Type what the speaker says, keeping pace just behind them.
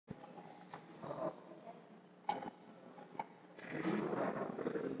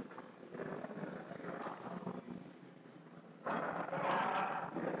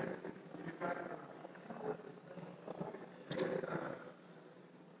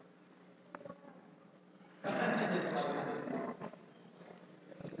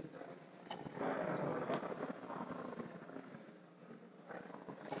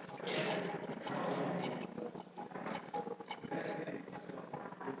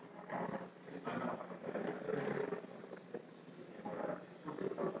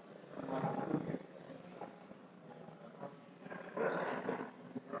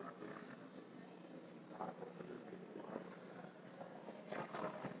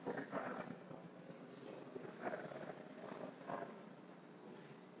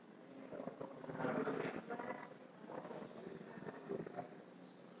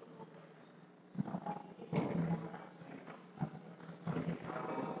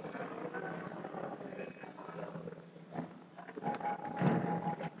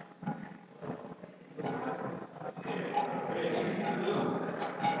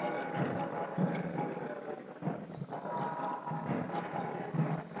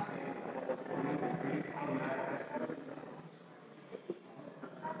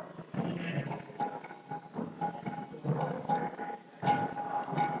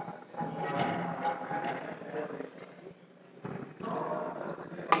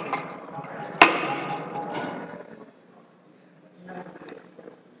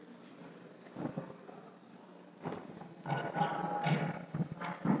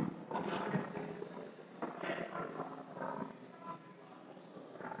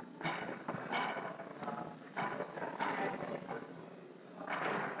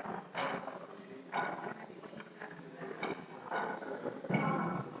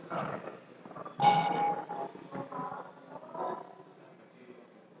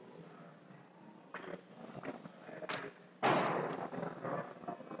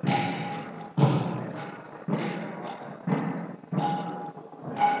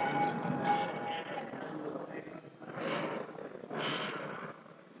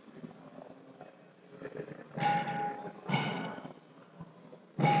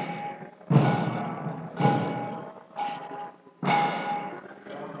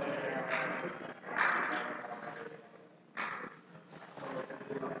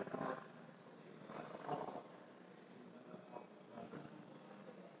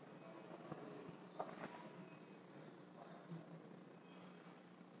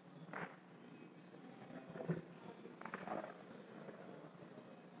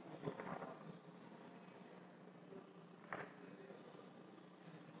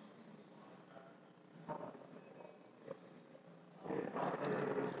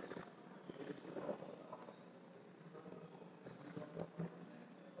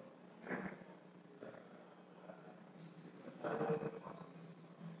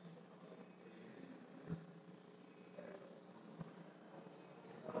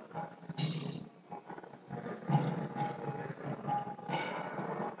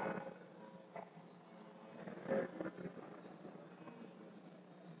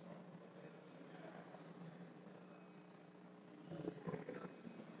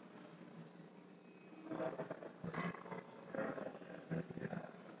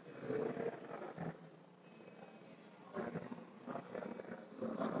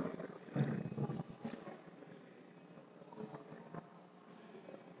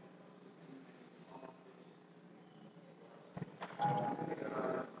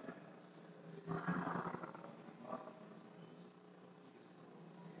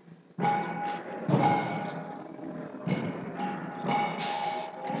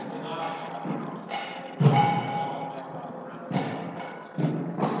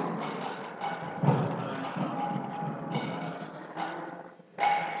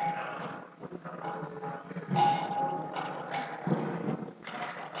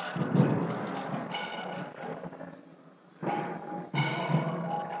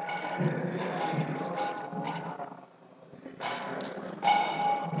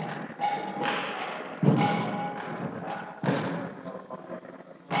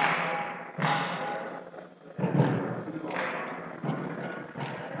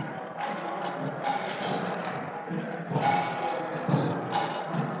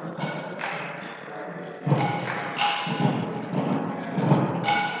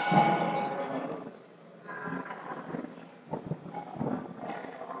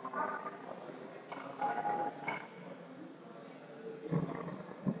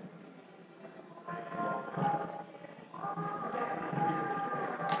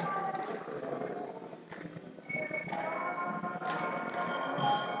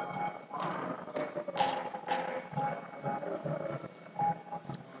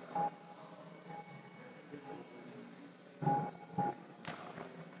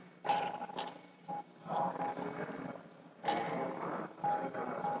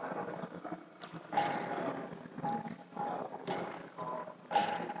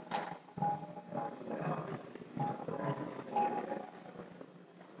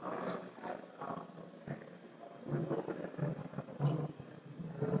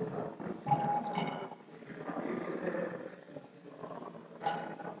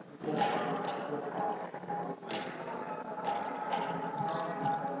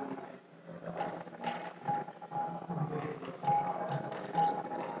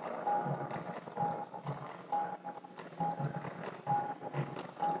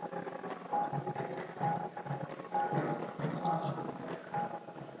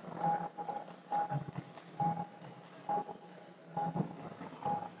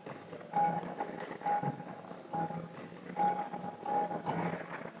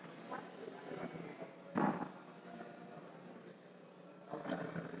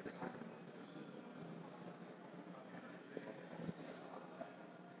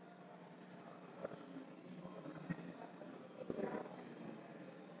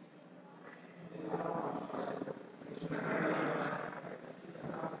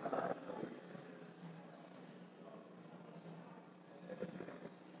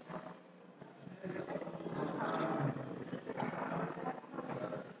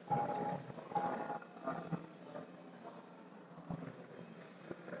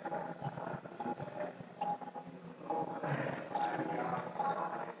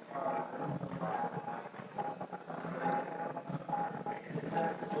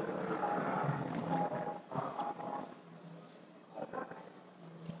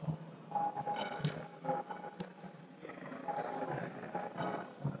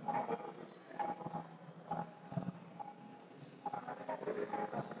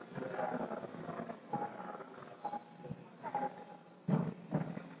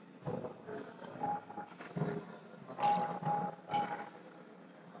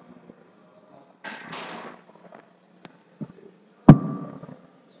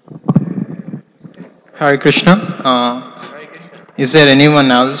Hare Krishna. Is there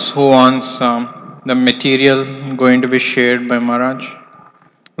anyone else who wants the material going to be shared by Maharaj?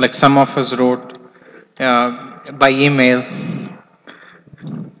 Like some of us wrote by email.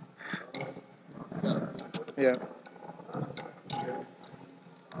 Yeah.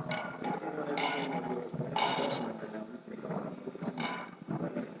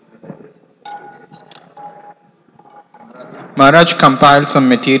 Maharaj compiled some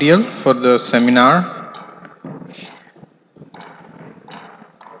material for the seminar.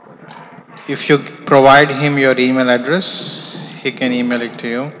 If you provide him your email address, he can email it to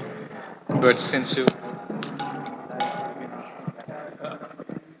you. But since you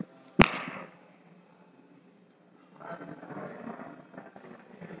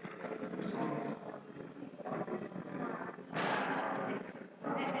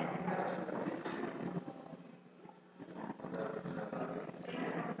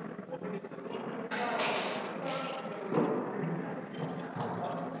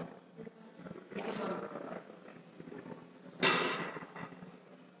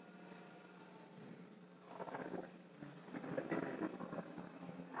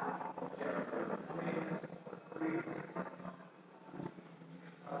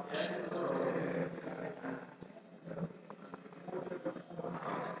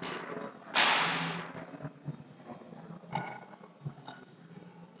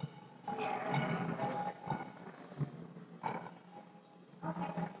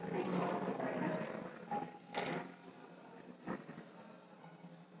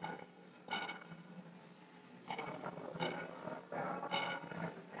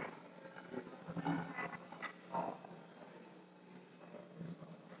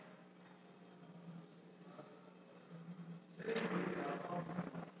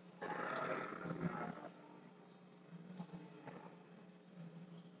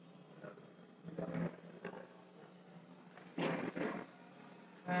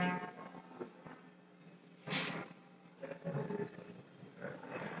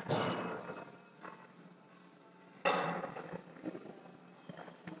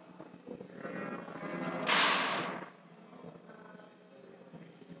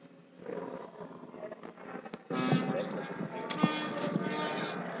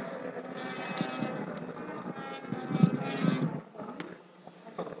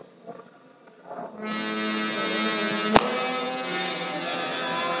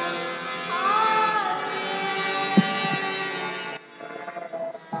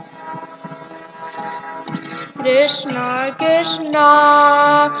Krishna Krishna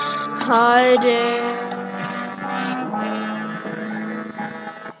Hare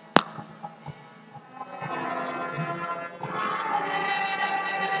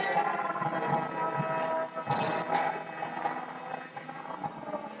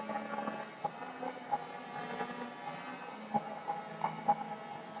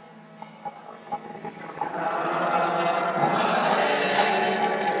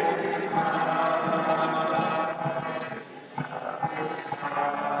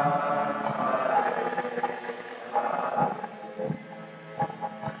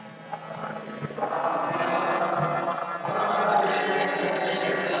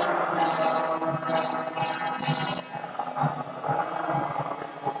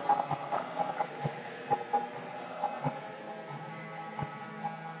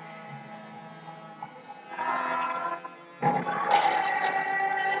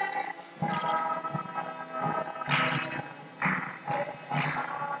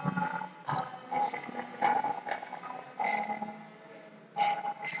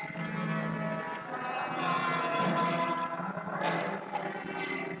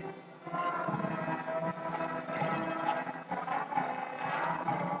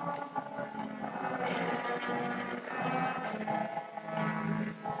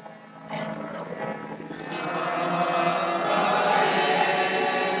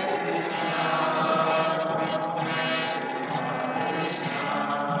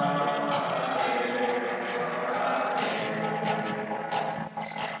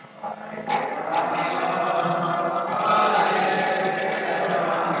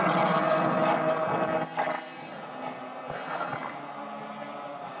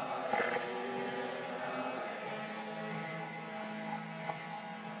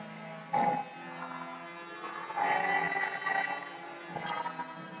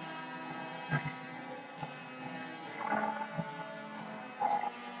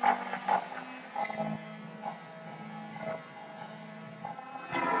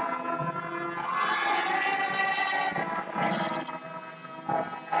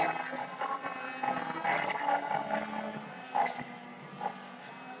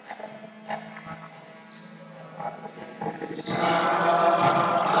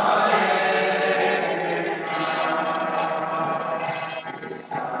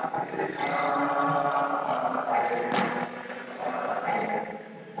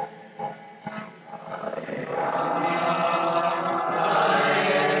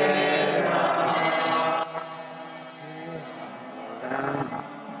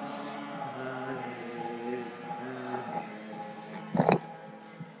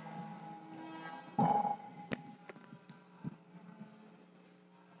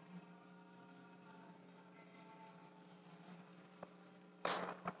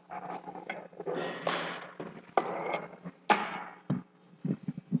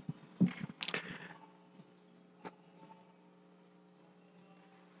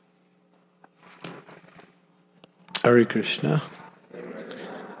Hare Krishna.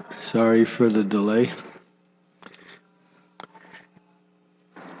 Sorry for the delay.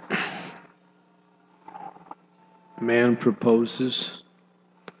 Man proposes,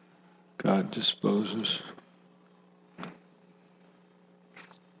 God disposes.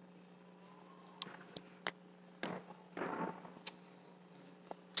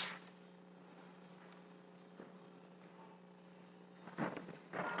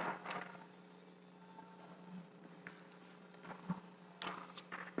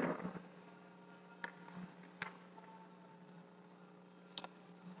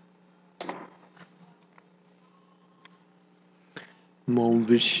 Om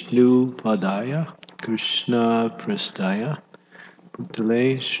Vishnu Padaya Krishna Prastaya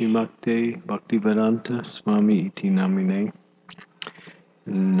Bhutale Srimakte Bhaktivedanta Swami Iti Namine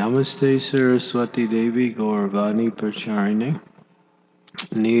Namaste Saraswati Devi Gauravani Pracharine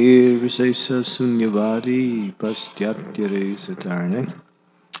Nirvisesa Sunyavadi Pastyatire Satarne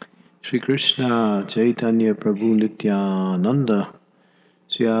Shri Krishna Chaitanya Prabhu Nityananda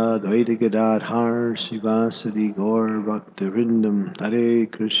Sri Advaita Gadadhar Srivasadi Gaur Bhaktivinoda Hare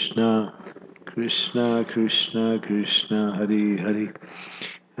Krishna Krishna Krishna Krishna Hare Hare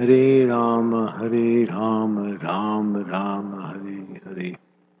Hare Rama Rama Rama Hare Hare.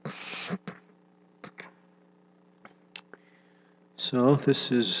 So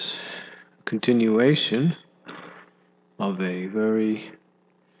this is a continuation of a very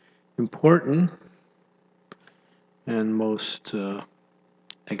important and most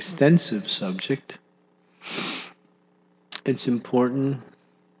extensive subject. It's important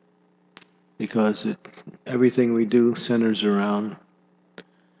because everything we do centers around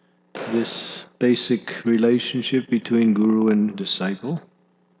this basic relationship between guru and disciple,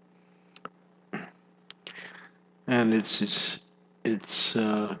 and it's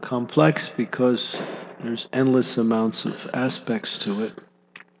complex because there's endless amounts of aspects to it,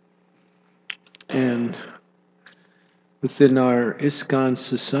 and within our Iskcon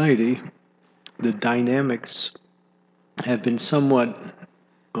society, the dynamics have been somewhat,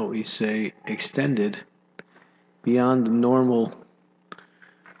 what we say, extended beyond the normal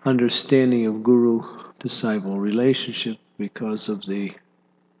understanding of guru-disciple relationship because of the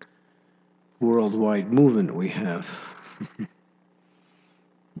worldwide movement we have.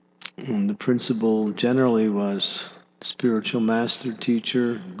 And the principle generally was spiritual master,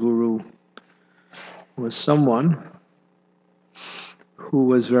 teacher, guru was someone who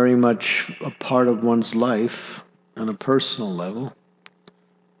was very much a part of one's life on a personal level,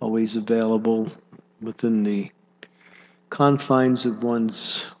 always available within the confines of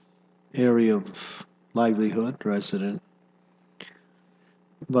one's area of livelihood, resident.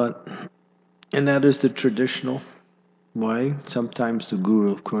 And that is the traditional way. Sometimes the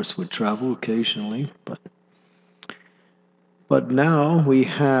guru, of course, would travel occasionally, but now we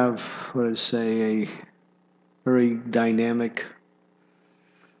have, what I say, a very dynamic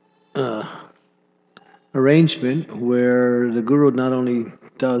arrangement where the guru not only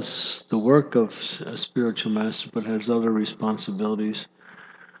does the work of a spiritual master, but has other responsibilities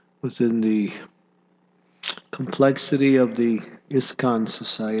within the complexity of the Iskcon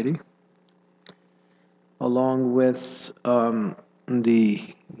society, along with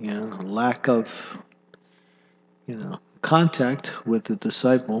the lack of contact with the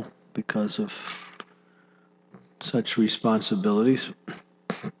disciple because of such responsibilities.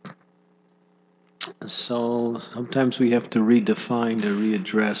 So sometimes we have to redefine or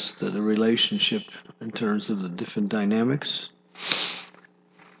readdress the relationship in terms of the different dynamics.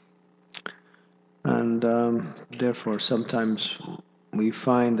 And therefore sometimes we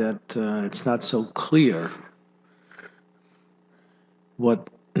find that it's not so clear what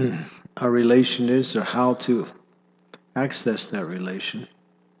our relation is or how to access that relation.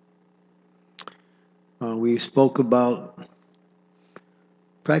 We spoke about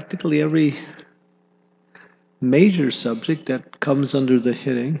practically every major subject that comes under the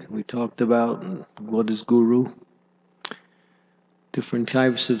heading. We talked about what is guru, different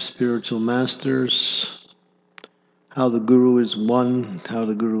types of spiritual masters, how the guru is one, how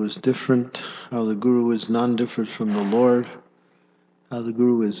the guru is different, how the guru is non-different from the Lord, how the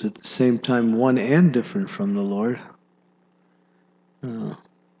guru is at the same time one and different from the Lord.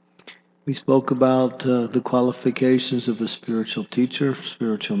 We spoke about the qualifications of a spiritual teacher,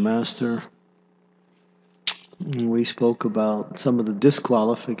 spiritual master. We spoke about some of the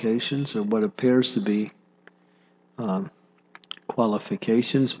disqualifications, or what appears to be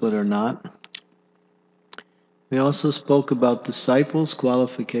qualifications but are not. We also spoke about disciples'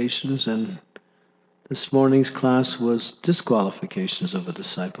 qualifications, and this morning's class was disqualifications of a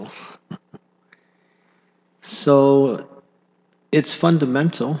disciple. So it's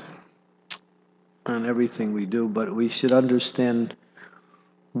fundamental on everything we do, but we should understand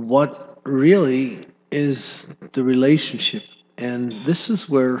what really is the relationship. And this is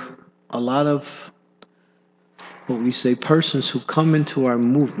where a lot of what we say persons who come into our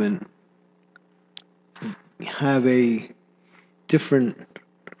movement have a different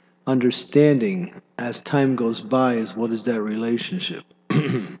understanding as time goes by is what is that relationship.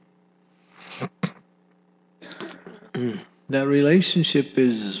 That relationship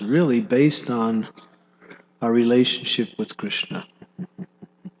is really based on our relationship with Krishna.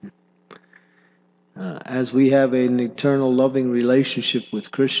 As we have an eternal loving relationship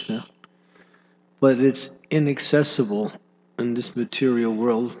with Krishna, but it's inaccessible in this material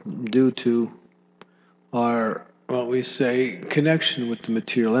world due to our, what we say, connection with the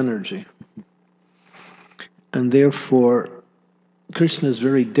material energy. And therefore, Krishna is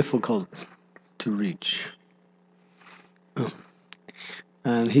very difficult to reach.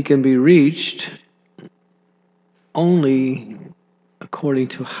 And he can be reached only according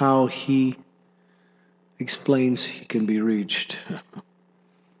to how he explains he can be reached.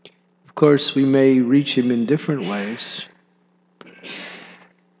 Of course, we may reach him in different ways,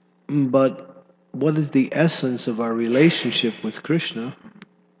 but what is the essence of our relationship with Krishna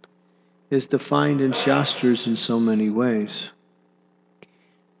is defined in Shastras in so many ways.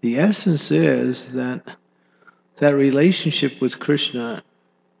 The essence is that that relationship with Krishna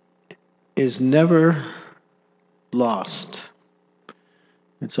is never lost.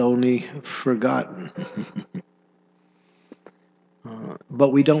 It's only forgotten. But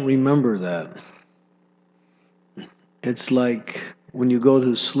we don't remember that. It's like when you go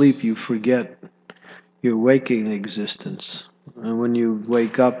to sleep, you forget your waking existence. And when you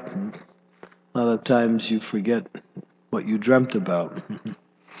wake up, a lot of times you forget what you dreamt about.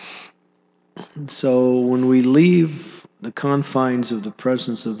 So when we leave the confines of the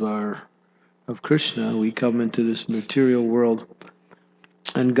presence of Krishna, we come into this material world,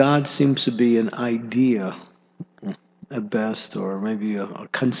 and God seems to be an idea at best, or maybe a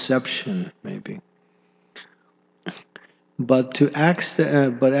conception, maybe. But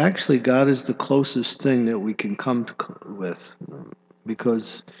but actually, God is the closest thing that we can come with,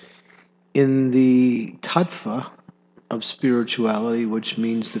 because in the tattva of spirituality, which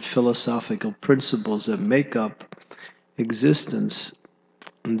means the philosophical principles that make up existence,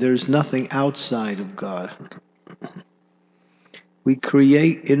 there's nothing outside of God. We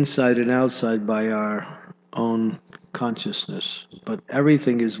create inside and outside by our own consciousness, but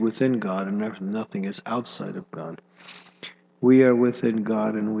everything is within God and nothing is outside of God. We are within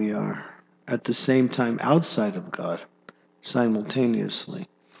God and we are at the same time outside of God simultaneously.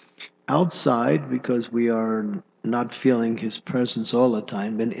 Outside because we are not feeling His presence all the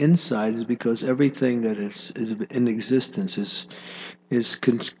time, and inside is because everything that is in existence is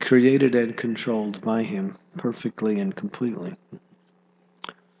created and controlled by Him perfectly and completely.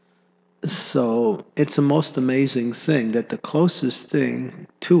 So it's a most amazing thing that the closest thing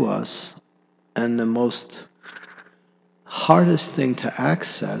to us and the most hardest thing to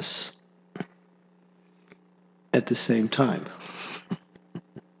access at the same time.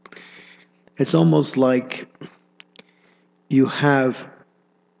 It's almost like you have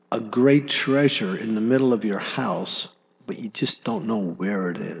a great treasure in the middle of your house, but you just don't know where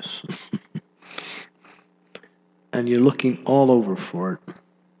it is. And you're looking all over for it.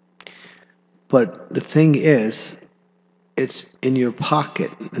 But the thing is, it's in your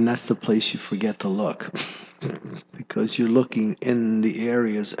pocket, and that's the place you forget to look. Because you're looking in the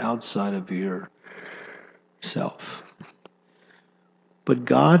areas outside of yourself. But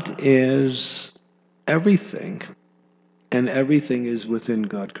God is everything, and everything is within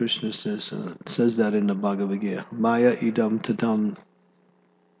God. Krishna says that in the Bhagavad Gita. Maya idam tatam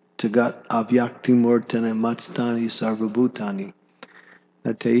tagat avyakti murtana matstani sarvabhutani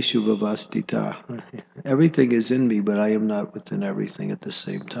nateshu vavastita. Everything is in me, but I am not within everything at the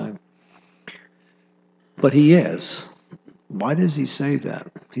same time. But He is. Why does He say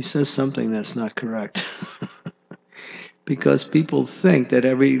that? He says something that's not correct. Because people think that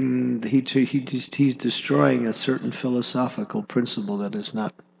he's destroying a certain philosophical principle that is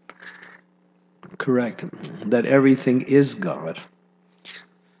not correct. That everything is God.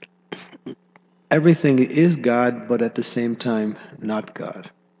 Everything is God, but at the same time, not God.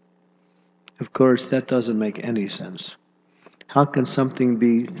 Of course, that doesn't make any sense. How can something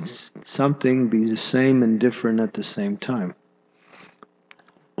be the same and different at the same time?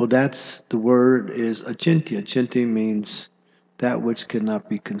 Well, the word is achintya. Achintya means that which cannot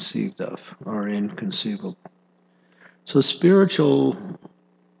be conceived of or inconceivable. So spiritual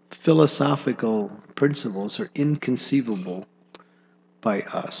philosophical principles are inconceivable by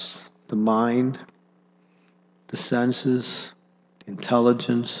us. The mind, the senses,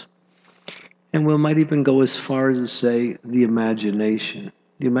 intelligence, and we might even go as far as to say the imagination.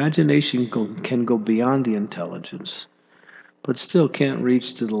 The imagination can go beyond the intelligence, but still can't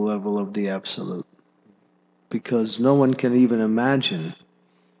reach to the level of the absolute, because no one can even imagine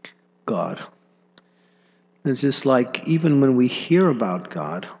God. It's just like even when we hear about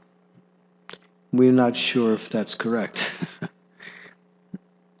God, we're not sure if that's correct.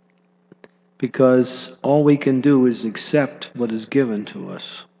 Because all we can do is accept what is given to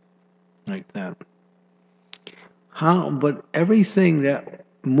us, like that. But everything that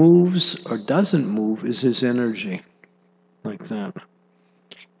moves or doesn't move is his energy, like that.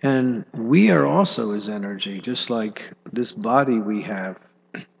 And we are also his energy, just like this body we have.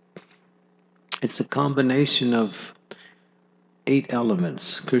 It's a combination of 8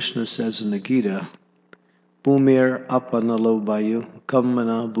 elements. Krishna says in the Gita, Bhumir apanalo vayu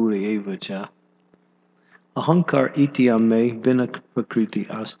kammana bhuri evacha. Ahankar ityame bina prakriti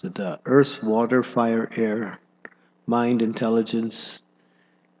astada. Earth, water, fire, air, mind, intelligence,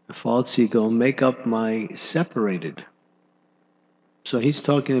 false ego make up my separated. So he's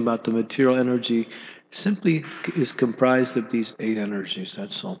talking about the material energy simply is comprised of these 8 energies,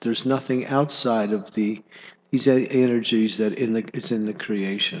 that's all. There's nothing outside of these 8 energies that is in the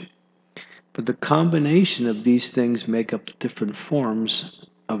creation. But the combination of these things make up the different forms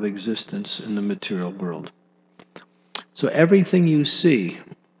of existence in the material world. So everything you see,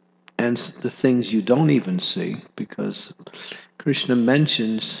 and the things you don't even see, because Krishna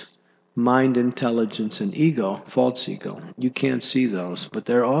mentions mind, intelligence, and ego, false ego. You can't see those, but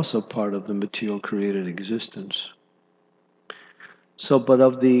they're also part of the material created existence. So, but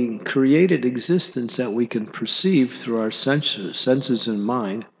of the created existence that we can perceive through our senses and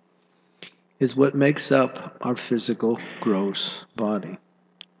mind, is what makes up our physical, gross body.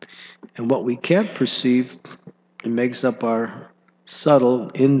 And what we can't perceive, it makes up our subtle,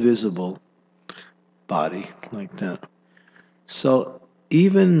 invisible body, like that. So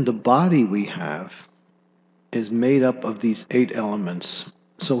even the body we have is made up of these 8 elements.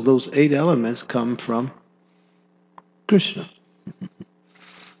 So those 8 elements come from Krishna.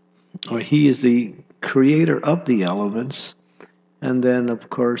 Or he is the creator of the elements, and then of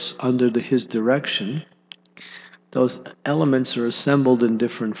course under his direction, those elements are assembled in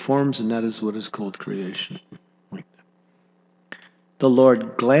different forms, and that is what is called creation. The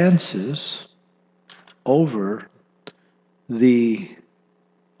Lord glances over the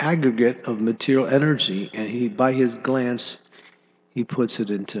aggregate of material energy, and by his glance, he puts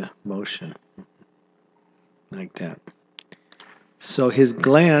it into motion, like that. So his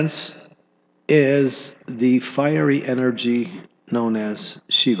glance is the fiery energy known as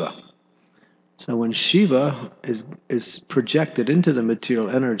Shiva. So when Shiva is projected into the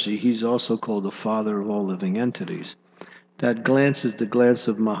material energy, he's also called the father of all living entities. That glance is the glance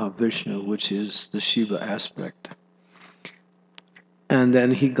of Mahavishnu, which is the Shiva aspect. And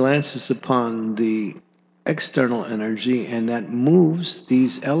then he glances upon the external energy, and that moves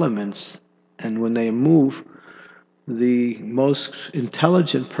these elements. And when they move, the most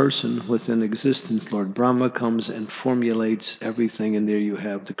intelligent person within existence, Lord Brahma, comes and formulates everything, and there you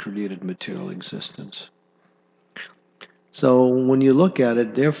have the created material existence. So when you look at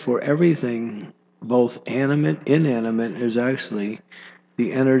it, therefore, everything, both animate, inanimate, is actually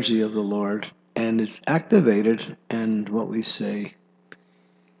the energy of the Lord, and it's activated and what we say,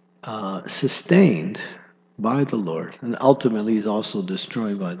 sustained by the Lord, and ultimately is also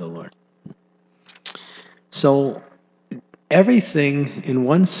destroyed by the Lord. So everything, in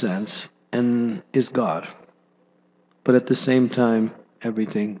one sense, is God, but at the same time,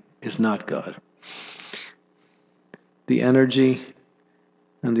 everything is not God. The energy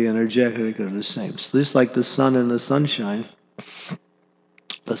and the energetic are the same. So just like the sun and the sunshine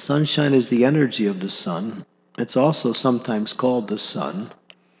is the energy of the sun. It's also sometimes called the sun,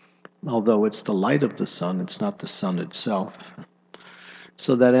 although it's the light of the sun, it's not the sun itself.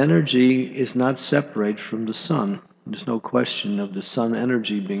 So that energy is not separate from the sun. There's no question of the sun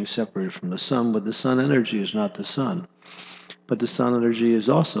energy being separated from the sun, but the sun energy is not the sun. But the sun energy is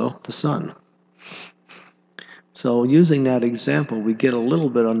also the sun. So using that example, we get a little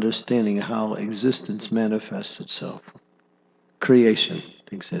bit understanding of how existence manifests itself. Creation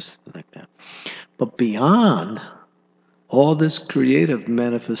exists like that. But beyond all this creative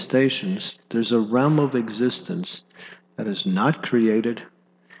manifestations, there's a realm of existence that is not created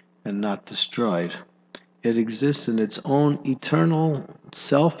and not destroyed. It exists in its own eternal,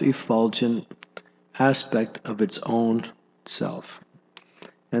 self-effulgent aspect of its own self.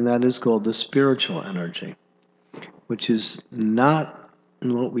 and that is called the spiritual energy, which is not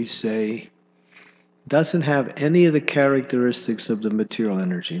what we say, doesn't have any of the characteristics of the material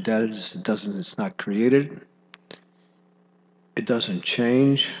energy. That is, it's not created, it doesn't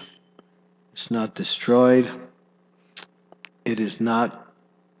change, it's not destroyed, it is not,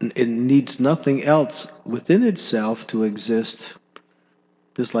 it needs nothing else within itself to exist.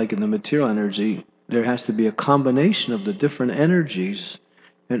 Just like in the material energy, there has to be a combination of the different energies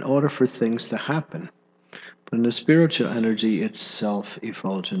in order for things to happen. But in the spiritual energy, it's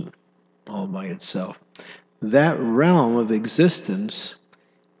self-effulgent, all by itself. That realm of existence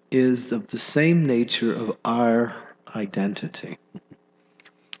is of the same nature of our identity.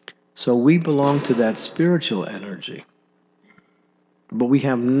 So we belong to that spiritual energy, but we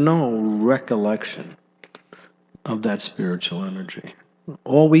have no recollection of that spiritual energy.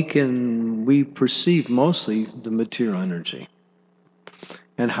 We perceive mostly the material energy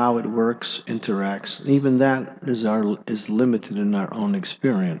and how it works, interacts. Even that is limited in our own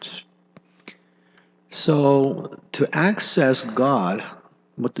experience. So to access God,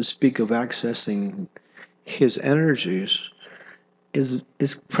 what to speak of accessing His energies, is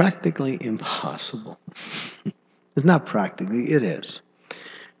practically impossible. It's not practically, it is.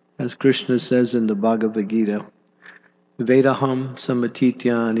 As Krishna says in the Bhagavad Gita, Vedaham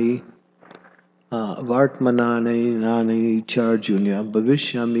samatityani vartmanani nani charjunya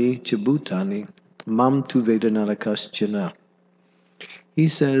bhavishyami chabhutani mam tu vedanarakaschana. He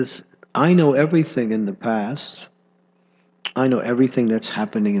says, I know everything in the past. I know everything that's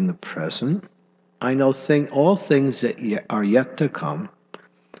happening in the present. I know all things that are yet to come.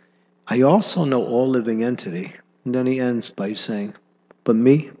 I also know all living entity. And then he ends by saying, but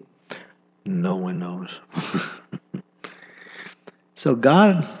me, no one knows. So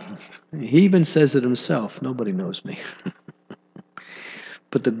God, He even says it Himself, nobody knows me.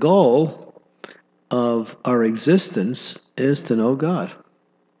 But the goal of our existence is to know God.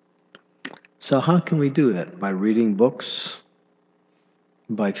 So how can we do that? By reading books,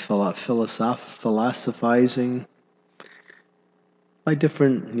 by philosophizing, by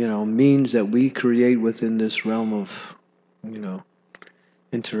different, means that we create within this realm of,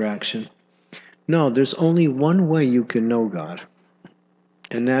 interaction. No, there's only one way you can know God,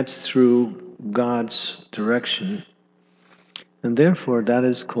 and that's through God's direction, and therefore that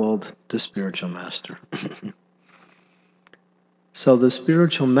is called the spiritual master. So the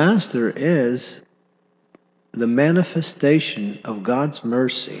spiritual master is the manifestation of God's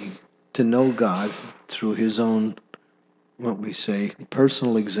mercy to know God through His own, what we say,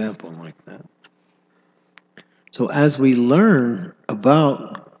 personal example like that. So as we learn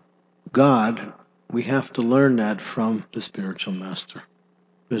about God, we have to learn that from the spiritual master.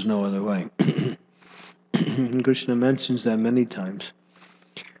 There's no other way. Krishna mentions that many times.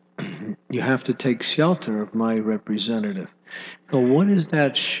 You have to take shelter of my representative. So what is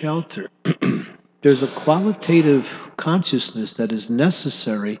that shelter? There's a qualitative consciousness that is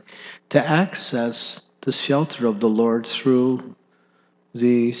necessary to access the shelter of the Lord through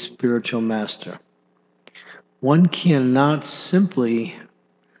the spiritual master. One cannot simply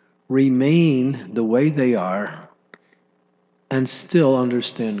remain the way they are and still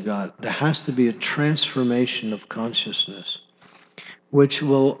understand God. There has to be a transformation of consciousness, which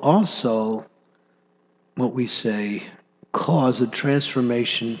will also, what we say, cause a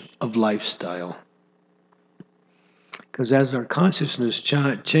transformation of lifestyle. Because as our consciousness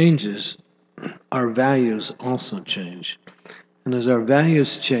changes, our values also change. And as our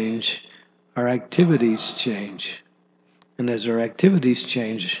values change, our activities change. And as our activities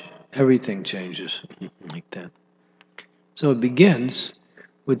change, everything changes like that. So it begins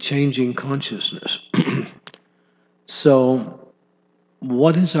with changing consciousness. So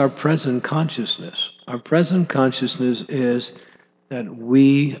what is our present consciousness? Our present consciousness is that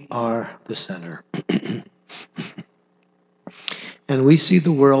we are the center. And we see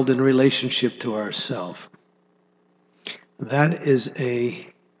the world in relationship to ourselves. That is a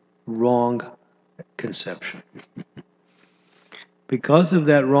wrong conception. Because of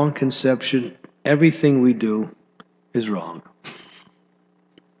that wrong conception, everything we do is wrong.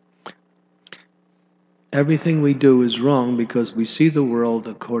 Everything we do is wrong because we see the world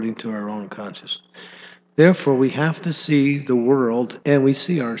according to our own consciousness. Therefore, we have to see the world and we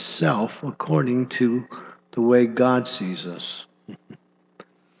see ourselves according to the way God sees us.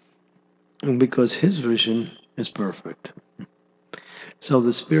 And because His vision is perfect. So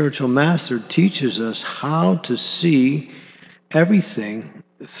the spiritual master teaches us how to see everything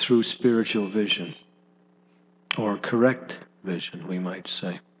through spiritual vision, or correct vision, we might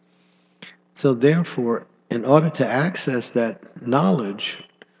say. So therefore, in order to access that knowledge,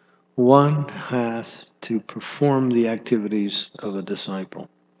 one has to perform the activities of a disciple.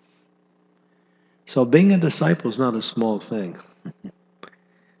 So being a disciple is not a small thing.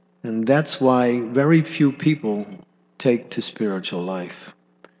 And that's why very few people take to spiritual life,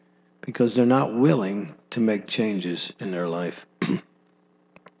 because they're not willing to make changes in their life.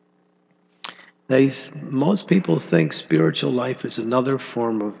 Most people think spiritual life is another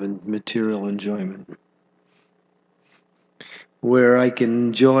form of material enjoyment, where I can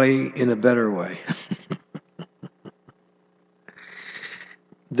enjoy in a better way.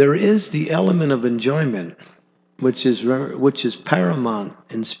 There is the element of enjoyment, which is paramount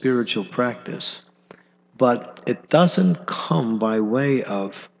in spiritual practice, but it doesn't come by way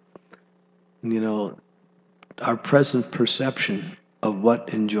of, our present perception of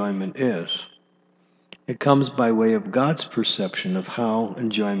what enjoyment is. It comes by way of God's perception of how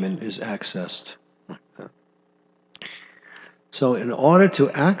enjoyment is accessed. So in order to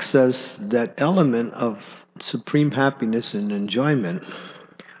access that element of supreme happiness and enjoyment,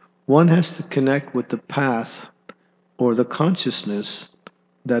 one has to connect with the path or the consciousness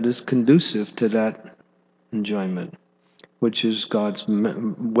that is conducive to that enjoyment, which is God's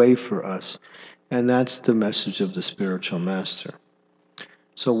way for us. And that's the message of the spiritual master.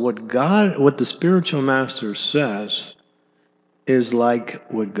 So what the spiritual master says is like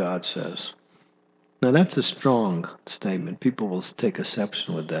what God says. Now that's a strong statement. People will take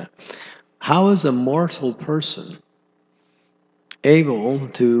exception with that. How is a mortal person able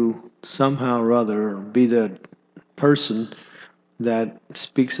to somehow or other be the person that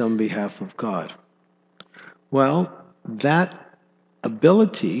speaks on behalf of God? Well, that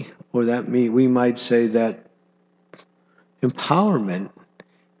ability, or we might say that empowerment,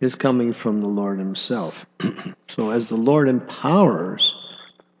 is coming from the Lord Himself. So as the Lord empowers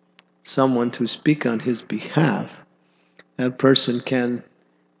someone to speak on His behalf, that person can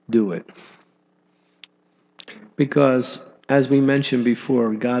do it. Because, as we mentioned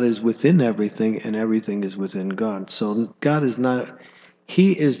before, God is within everything and everything is within God. So God is not,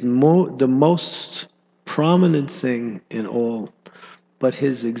 He is the most prominent thing in all, but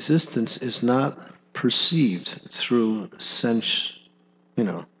His existence is not perceived through sense,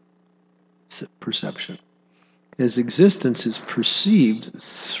 perception. His existence is perceived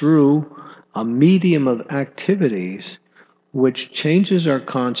through a medium of activities which changes our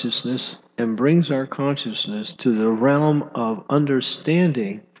consciousness and brings our consciousness to the realm of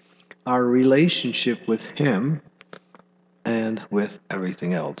understanding our relationship with Him and with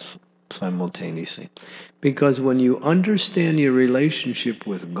everything else simultaneously. Because when you understand your relationship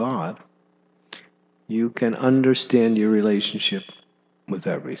with God, you can understand your relationship with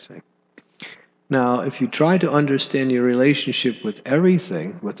everything. Now, if you try to understand your relationship with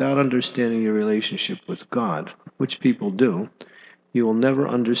everything without understanding your relationship with God, which people do, you will never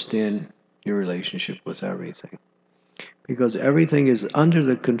understand your relationship with everything. Because everything is under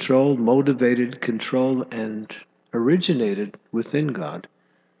the control, motivated, controlled, and originated within God.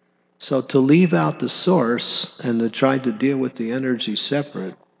 So to leave out the source and to try to deal with the energy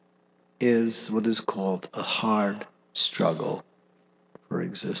separate is what is called a hard struggle for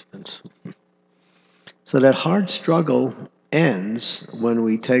existence. So that hard struggle ends when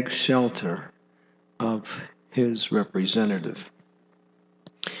we take shelter of His representative.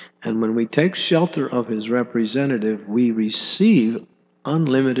 And when we take shelter of His representative, we receive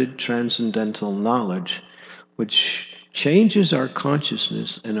unlimited transcendental knowledge, which changes our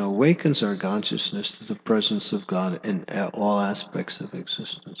consciousness and awakens our consciousness to the presence of God in all aspects of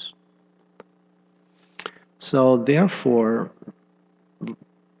existence. So therefore,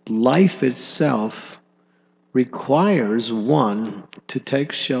 life itself requires one to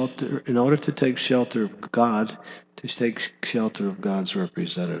take shelter, in order to take shelter of God, to take shelter of God's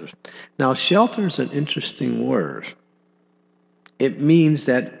representative. Now, shelter is an interesting word. It means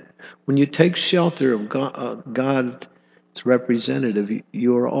that when you take shelter of God's representative,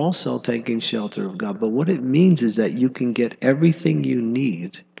 you are also taking shelter of God. But what it means is that you can get everything you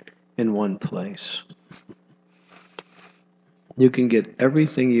need in one place. You can get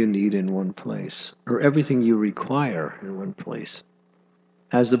everything you need in one place, or everything you require in one place,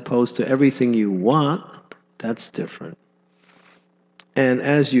 as opposed to everything you want. That's different. And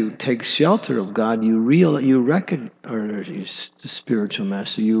as you take shelter of God, the spiritual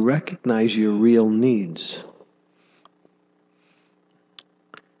master, you recognize your real needs.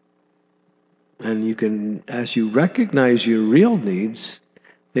 And you can, as you recognize your real needs,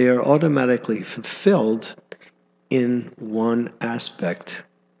 they are automatically fulfilled in one aspect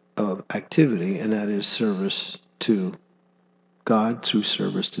of activity, and that is service to God through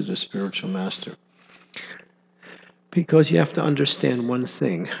service to the spiritual master. Because you have to understand one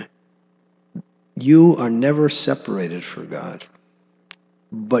thing. You are never separated from God,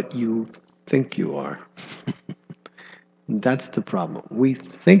 but you think you are. That's the problem. We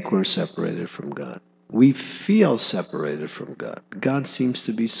think we're separated from God. We feel separated from God. God seems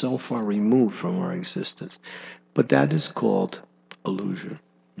to be so far removed from our existence. But that is called illusion.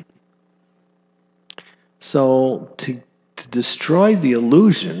 So to destroy the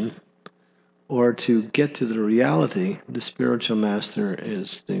illusion, or to get to the reality, the spiritual master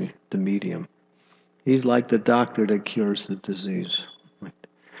is the medium. He's like the doctor that cures the disease.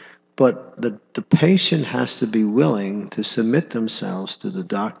 But the patient has to be willing to submit themselves to the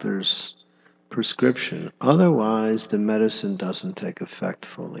doctor's prescription. Otherwise, the medicine doesn't take effect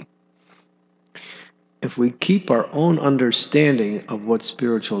fully. If we keep our own understanding of what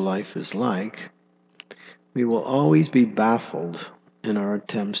spiritual life is like, we will always be baffled in our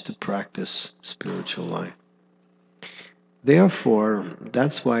attempts to practice spiritual life. Therefore,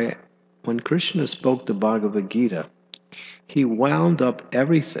 that's why when Krishna spoke the Bhagavad Gita, he wound up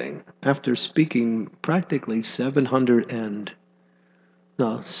everything after speaking practically 600 and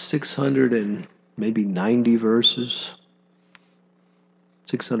maybe 90 verses,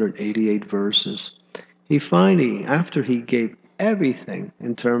 688 verses. He finally, after he gave everything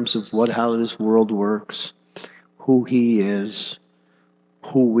in terms of how this world works, who he is,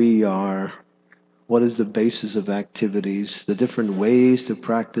 who we are, what is the basis of activities, the different ways to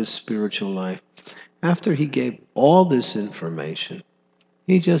practice spiritual life. After he gave all this information,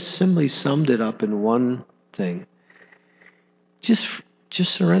 he just simply summed it up in one thing. Just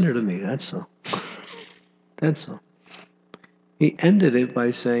surrender to me, that's all. That's all. He ended it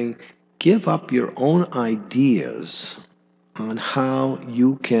by saying, give up your own ideas on how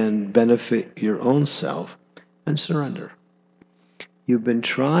you can benefit your own self and surrender. You've been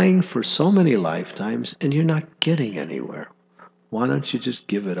trying for so many lifetimes and you're not getting anywhere. Why don't you just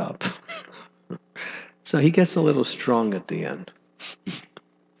give it up? So he gets a little strong at the end.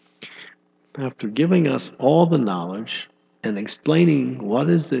 After giving us all the knowledge and explaining what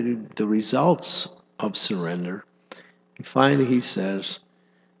is the results of surrender, finally he says,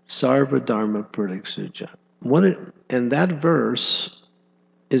 Sarva Dharma Pradiksuja. And that verse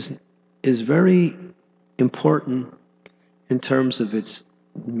is very important in terms of its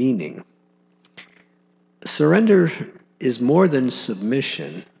meaning. Surrender is more than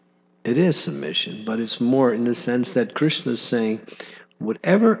submission. It is submission, but it's more in the sense that Krishna is saying,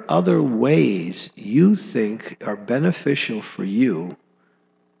 whatever other ways you think are beneficial for you,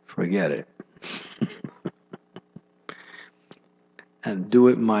 forget it. And do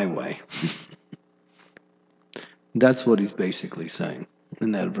it my way. That's what he's basically saying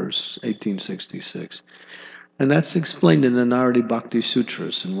in that verse, 1866. And that's explained in the Naradi Bhakti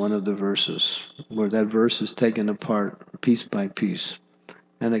Sutras in one of the verses, where that verse is taken apart piece by piece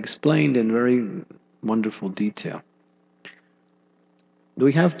and explained in very wonderful detail. Do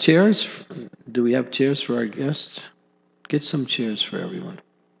we have chairs? Do we have chairs for our guests? Get some chairs for everyone.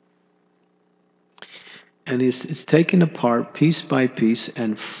 And it's taken apart piece by piece,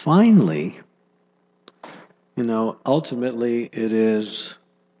 and finally, ultimately it is,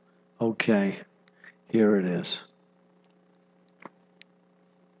 okay, here it is.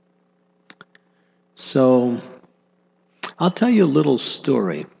 So, I'll tell you a little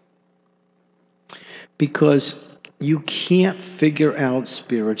story, because you can't figure out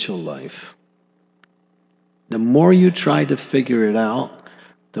spiritual life. The more you try to figure it out,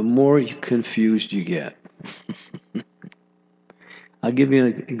 the more confused you get. I'll give you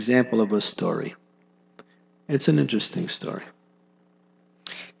an example of a story. It's an interesting story.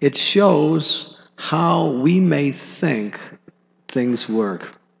 It shows how we may think things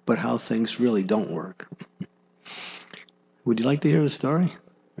work, but how things really don't work. Would you like to hear a story?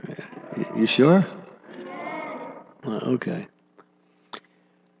 You sure? Okay.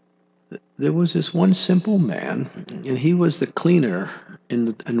 There was this one simple man, and he was the cleaner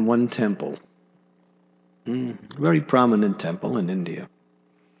in one temple. Very prominent temple in India.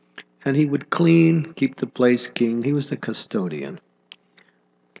 And he would clean, keep the place clean. He was the custodian,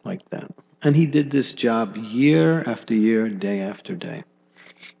 like that. And he did this job year after year, day after day.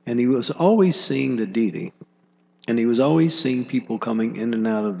 And he was always seeing the deity. And he was always seeing people coming in and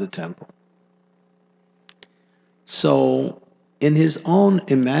out of the temple. So, in his own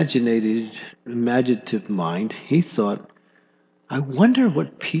imaginative mind, he thought, I wonder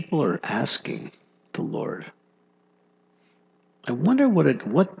what people are asking the Lord. I wonder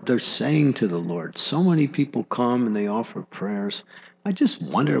what they're saying to the Lord. So many people come and they offer prayers. I just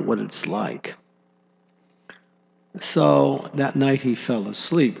wonder what it's like. So that night he fell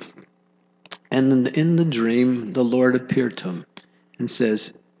asleep. And in the dream, the Lord appeared to him and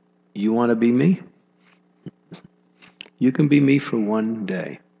says, you want to be me? You can be me for one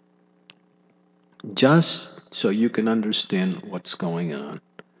day. Just so you can understand what's going on.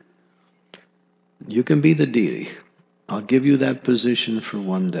 You can be the deity. I'll give you that position for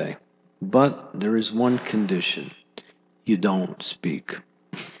one day. But there is one condition. You don't speak.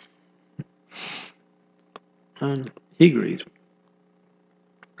 And he agreed.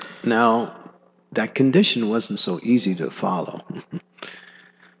 Now, that condition wasn't so easy to follow.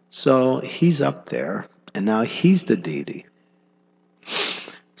 So he's up there, and now he's the deity.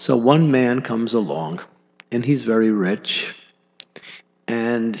 So one man comes along, and he's very rich,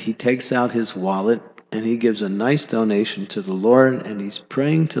 and he takes out his wallet, and he gives a nice donation to the Lord, and he's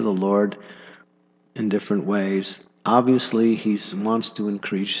praying to the Lord in different ways. Obviously, he wants to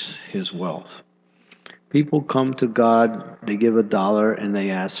increase his wealth. People come to God, they give $1, and they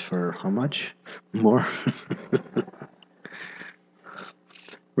ask for how much? More?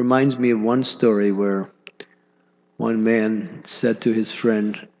 Reminds me of one story where one man said to his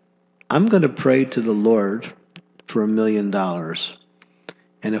friend, I'm going to pray to the Lord for $1 million.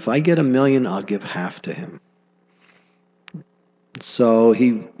 And if I get $1 million, I'll give half to him. So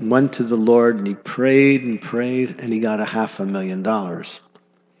he went to the Lord and he prayed, and he got $500,000.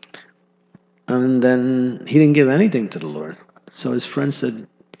 And then he didn't give anything to the Lord. So his friend said,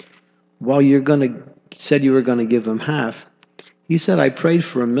 well, said you were going to give him half. He said, I prayed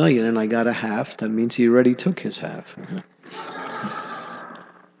for $1 million and I got a half. That means he already took his half.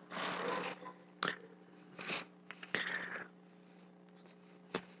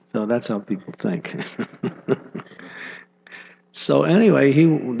 So that's how people think. So anyway,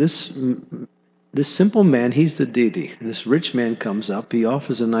 this simple man, he's the deity. This rich man comes up, he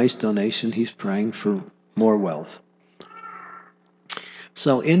offers a nice donation, he's praying for more wealth.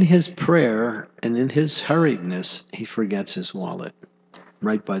 So in his prayer and in his hurriedness, he forgets his wallet,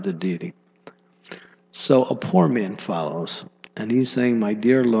 right by the deity. So a poor man follows, and he's saying, my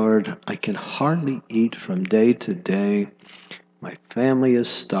dear Lord, I can hardly eat from day to day. My family is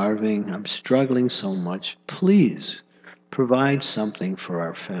starving. I'm struggling so much. Please provide something for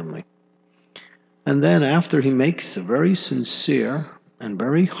our family. And then after he makes a very sincere and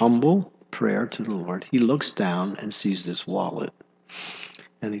very humble prayer to the Lord, he looks down and sees this wallet.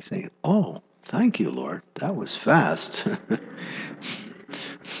 And he's saying, oh, thank you, Lord. That was fast.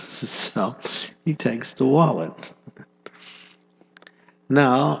 So he takes the wallet.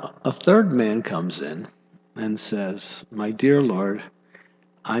 Now, a third man comes in and says, my dear Lord,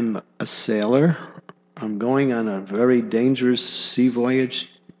 I'm a sailor. I'm going on a very dangerous sea voyage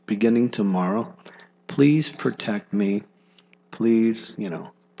beginning tomorrow. Please protect me. Please,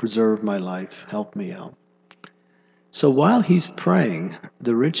 preserve my life. Help me out. So while he's praying,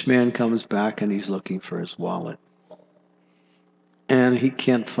 the rich man comes back and he's looking for his wallet. And he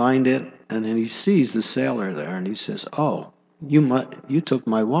can't find it. And then he sees the sailor there and he says, oh, you took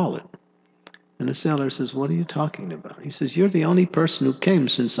my wallet. And the sailor says, what are you talking about? He says, you're the only person who came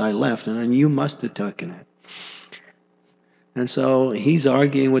since I left, and then you must have taken it. And so he's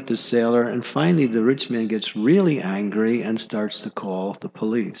arguing with the sailor, and finally the rich man gets really angry and starts to call the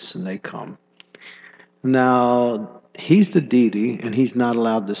police, and they come. Now, he's the deity, and he's not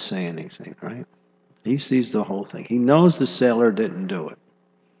allowed to say anything, right? He sees the whole thing. He knows the sailor didn't do it.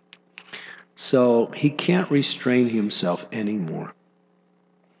 So he can't restrain himself anymore.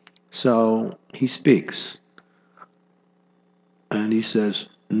 So he speaks. And he says,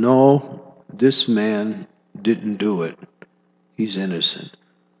 no, this man didn't do it. He's innocent.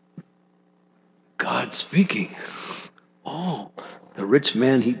 God speaking. Oh, the rich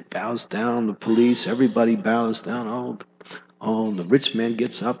man, he bows down. The police, everybody bows down. Oh, the rich man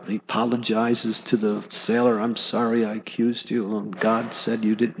gets up and he apologizes to the sailor. I'm sorry I accused you. And God said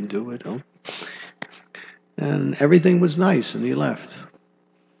you didn't do it. Oh. And everything was nice, and he left.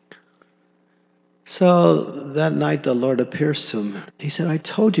 So that night the Lord appears to him. He said, I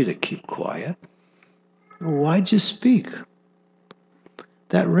told you to keep quiet. Why'd you speak?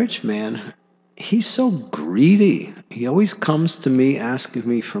 That rich man, he's so greedy. He always comes to me asking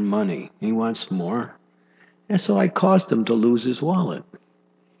me for money. He wants more. And so I caused him to lose his wallet.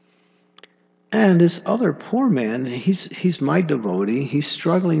 And this other poor man, he's my devotee. He's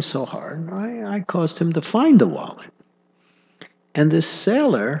struggling so hard. I caused him to find the wallet. And this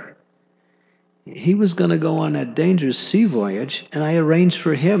sailor, he was going to go on that dangerous sea voyage, and I arranged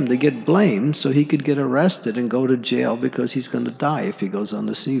for him to get blamed so he could get arrested and go to jail because he's going to die if he goes on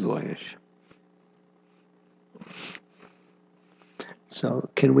the sea voyage. So,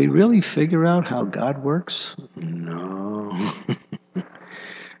 can we really figure out how God works? No.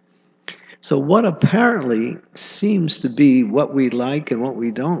 So what apparently seems to be what we like and what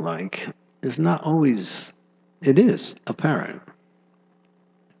we don't like is not always It is apparent.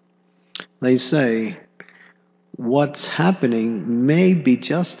 They say what's happening may be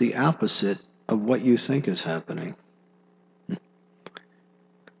just the opposite of what you think is happening.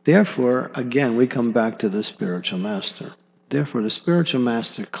 Therefore, again, we come back to the spiritual master. Therefore, the spiritual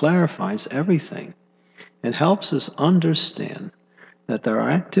master clarifies everything and helps us understand that our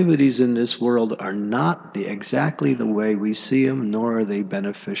activities in this world are not exactly the way we see them, nor are they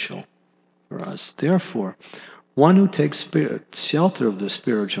beneficial for us. Therefore, one who takes shelter of the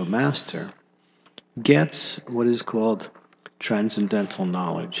spiritual master gets what is called transcendental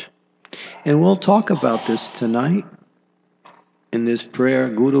knowledge. And we'll talk about this tonight in this prayer,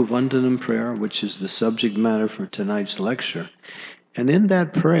 Guru Vandanam prayer, which is the subject matter for tonight's lecture. And in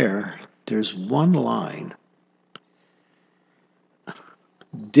that prayer, there's one line,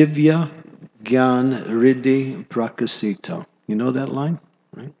 Divya Gyan Hriday Prakasito. You know that line?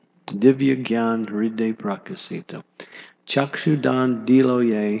 Right? Divya Gyan Hriday Prakasito. Chakshudan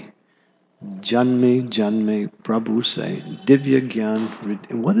Diloye Janme Janme Prabhu say. Divya Gyan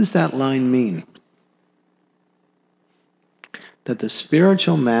Hriday. What does that line mean? That the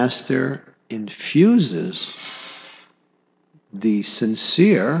spiritual master infuses the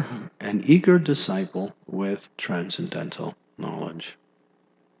sincere and eager disciple with transcendental knowledge.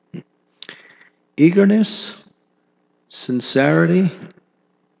 Eagerness, sincerity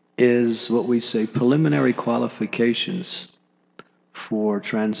is what we say preliminary qualifications for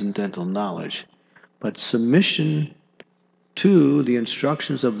transcendental knowledge. But submission to the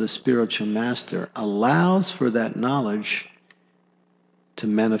instructions of the spiritual master allows for that knowledge to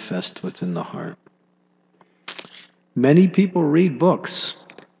manifest within the heart. Many people read books.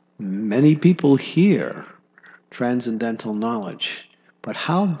 Many people hear transcendental knowledge. But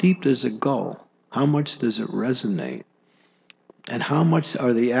how deep does it go? How much does it resonate? And how much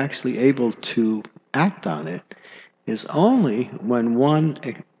are they actually able to act on it is only when one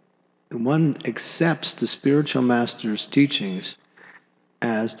accepts the spiritual master's teachings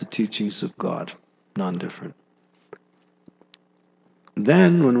as the teachings of God, non-different.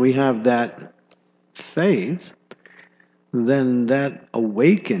 Then when we have that faith, then that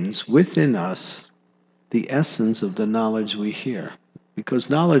awakens within us the essence of the knowledge we hear. Because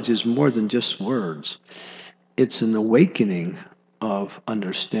knowledge is more than just words. It's an awakening of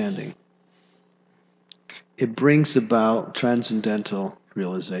understanding. It brings about transcendental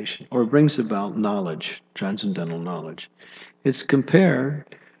realization, or it brings about knowledge, transcendental knowledge. It's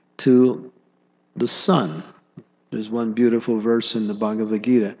compared to the sun. There's one beautiful verse in the Bhagavad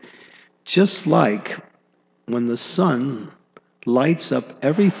Gita. Just like when the sun lights up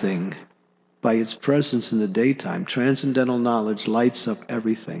everything by its presence in the daytime, transcendental knowledge lights up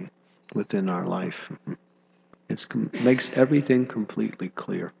everything within our life. It makes everything completely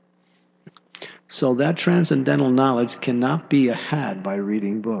clear. So that transcendental knowledge cannot be had by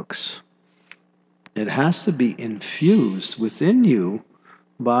reading books. It has to be infused within you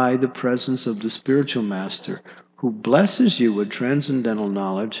by the presence of the spiritual master who blesses you with transcendental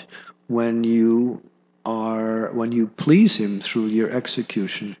knowledge when you please him through your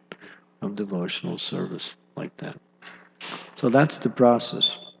execution of devotional service like that. So that's the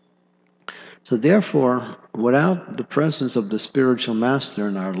process. So therefore, without the presence of the spiritual master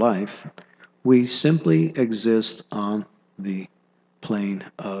in our life, we simply exist on the plane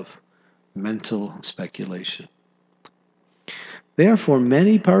of mental speculation. Therefore,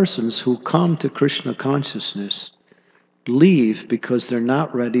 many persons who come to Krishna consciousness leave because they're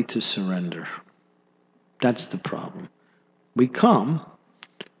not ready to surrender. That's the problem. We come,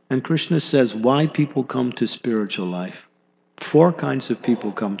 and Krishna says why people come to spiritual life. 4 kinds of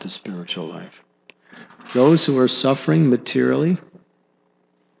people come to spiritual life. Those who are suffering materially,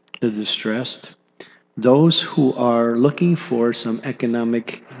 the distressed. Those who are looking for some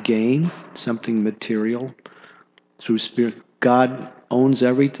economic gain, something material through spirit. God owns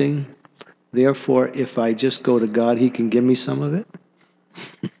everything. Therefore, if I just go to God, He can give me some of it.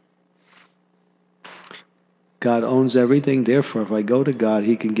 God owns everything. Therefore, if I go to God,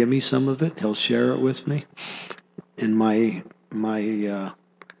 He can give me some of it. He'll share it with me. And my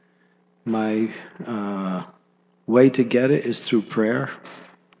way to get it is through prayer.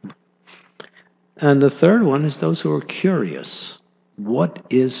 And the third one is those who are curious. What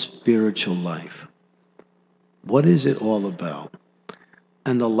is spiritual life? What is it all about?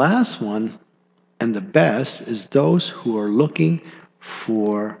 And the last one, and the best, is those who are looking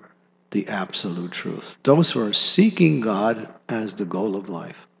for the absolute truth. Those who are seeking God as the goal of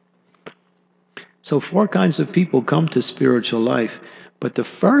life. So 4 kinds of people come to spiritual life, but the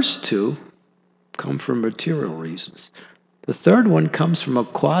first 2 come for material reasons. The third one comes from a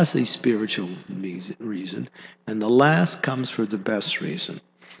quasi-spiritual reason, and the last comes for the best reason.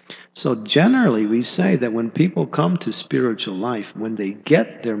 So generally, we say that when people come to spiritual life, when they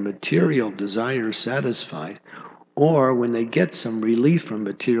get their material desires satisfied, or when they get some relief from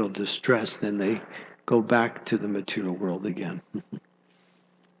material distress, then they go back to the material world again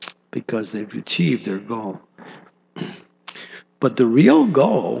because they've achieved their goal. But the real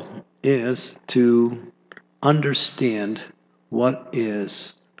goal is to understand what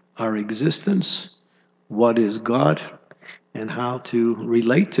is our existence, what is God, and how to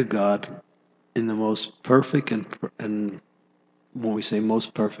relate to God in the most perfect and when we say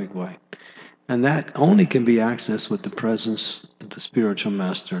most perfect way. And that only can be accessed with the presence of the spiritual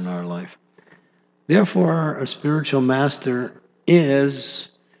master in our life. Therefore, a spiritual master is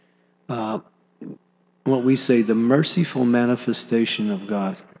what we say the merciful manifestation of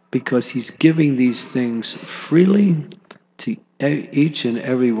God, because he's giving these things freely to each and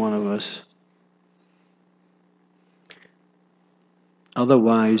every one of us.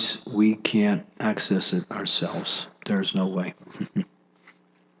 Otherwise, we can't access it ourselves. There's no way.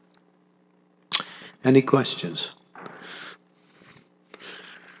 Any questions?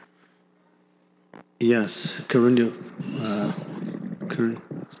 Yes, Karuna,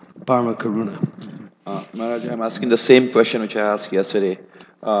 Parma Karuna. Maharaj, I'm asking the same question which I asked yesterday.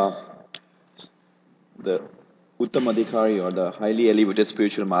 The Uttam Adhikari or the highly elevated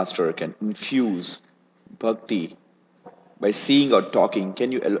spiritual master can infuse bhakti by seeing or talking.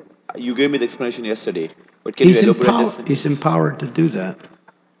 Can you? You gave me the explanation yesterday, but can you elaborate this? He's empowered to do that.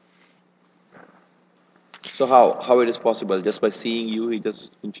 So how it is possible? Just by seeing you, he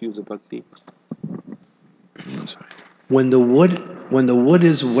just infuse the bhakti. When the wood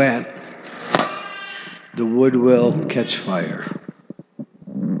is wet, the wood will catch fire.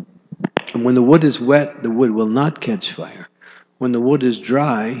 And when the wood is wet, the wood will not catch fire. When the wood is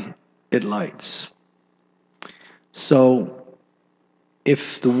dry, it lights. So,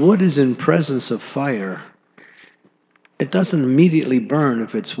 if the wood is in presence of fire, it doesn't immediately burn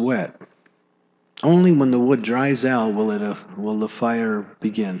if it's wet. Only when the wood dries out will the fire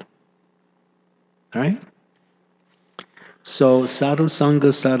begin. Right? So, sadhu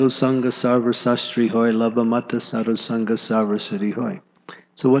sangha sarva sastri hoy labamata sadhu sangha sarva siddhi hoy.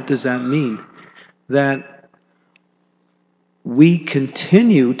 So what does that mean? That we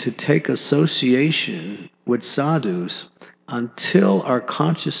continue to take association with sadhus until our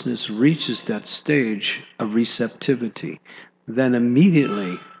consciousness reaches that stage of receptivity. Then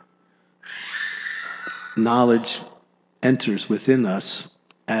immediately knowledge enters within us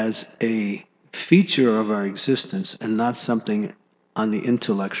as a feature of our existence and not something on the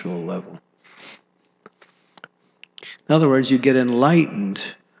intellectual level. In other words, you get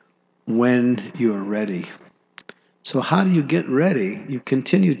enlightened when you're ready. So how do you get ready? You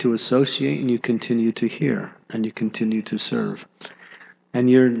continue to associate and you continue to hear and you continue to serve. And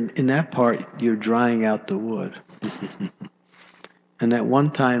in that part, you're drying out the wood. And at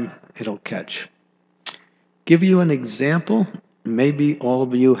one time, it'll catch. Give you an example. Maybe all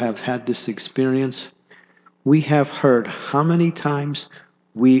of you have had this experience. We have heard how many times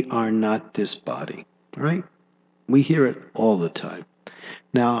we are not this body, right? We hear it all the time.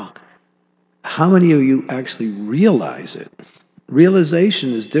 Now, how many of you actually realize it?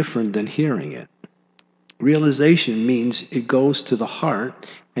 Realization is different than hearing it. Realization means it goes to the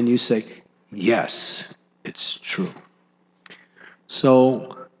heart and you say, yes, it's true.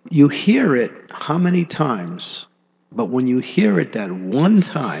 So you hear it how many times? But when you hear it that one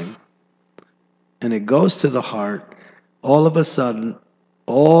time and it goes to the heart, all of a sudden,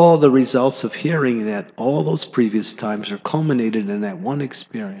 all the results of hearing that all those previous times are culminated in that one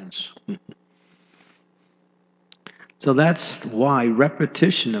experience. So that's why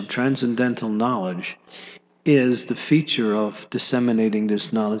repetition of transcendental knowledge is the feature of disseminating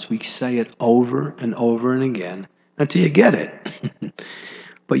this knowledge. We say it over and over and again until you get it.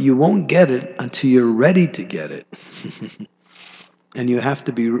 But you won't get it until you're ready to get it. And you have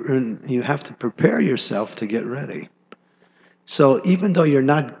to prepare yourself to get ready. So even though you're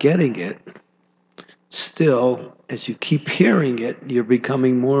not getting it, still, as you keep hearing it, you're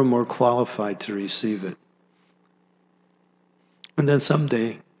becoming more and more qualified to receive it. And then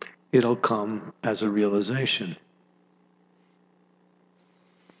someday, it'll come as a realization.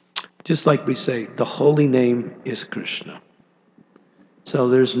 Just like we say, the holy name is Krishna. So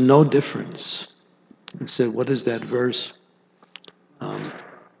there's no difference. And so what is that verse?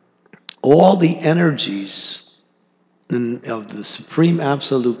 All the energies of the supreme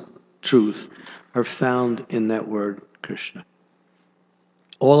absolute truth are found in that word Krishna.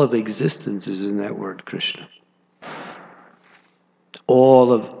 All of existence is in that word Krishna.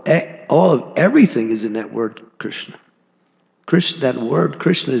 All of everything is in that word Krishna. That word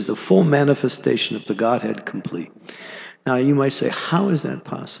Krishna is the full manifestation of the Godhead complete. Now you might say, how is that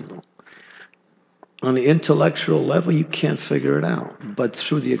possible? On the intellectual level, you can't figure it out. But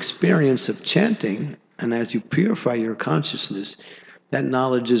through the experience of chanting, and as you purify your consciousness, that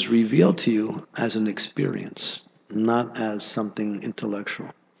knowledge is revealed to you as an experience, not as something intellectual.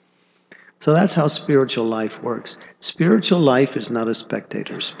 So that's how spiritual life works. Spiritual life is not a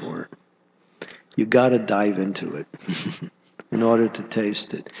spectator sport. You got to dive into it in order to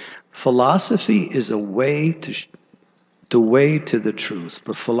taste it. Philosophy is a way to the truth,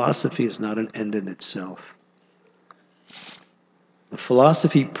 but philosophy is not an end in itself. The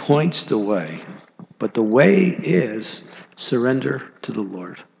philosophy points the way, but the way is surrender to the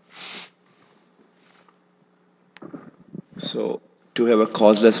Lord. So, to have a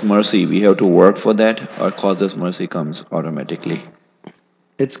causeless mercy, we have to work for that, or causeless mercy comes automatically?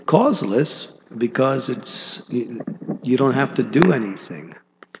 It's causeless because you don't have to do anything.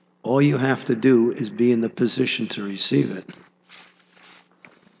 All you have to do is be in the position to receive it.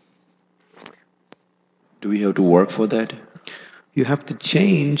 Do we have to work for that? You have to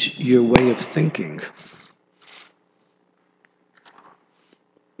change your way of thinking.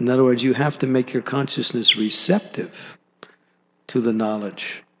 In other words, you have to make your consciousness receptive to the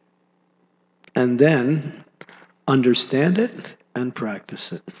knowledge, and then understand it and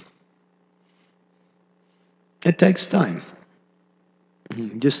practice it. It takes time.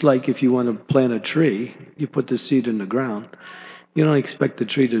 Just like if you want to plant a tree, you put the seed in the ground. You don't expect the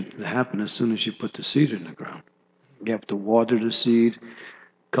tree to happen as soon as you put the seed in the ground. You have to water the seed,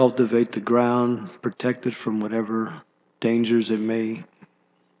 cultivate the ground, protect it from whatever dangers it may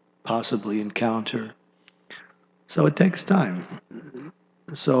possibly encounter. So it takes time.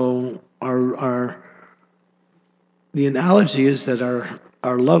 So the analogy is that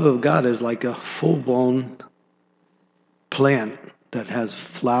our love of God is like a full-blown plant that has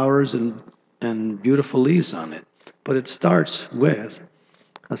flowers and beautiful leaves on it. But it starts with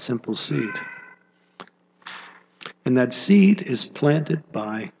a simple seed. And that seed is planted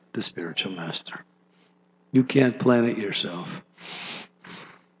by the spiritual master. You can't plant it yourself,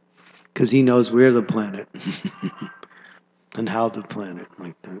 because he knows where to plant it and how to plant it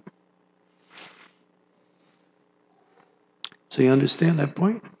like that. So you understand that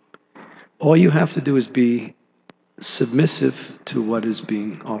point? All you have to do is be submissive to what is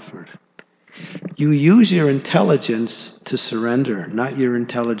being offered. You use your intelligence to surrender, not your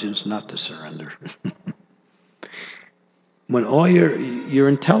intelligence not to surrender. When all your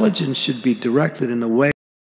intelligence should be directed in a way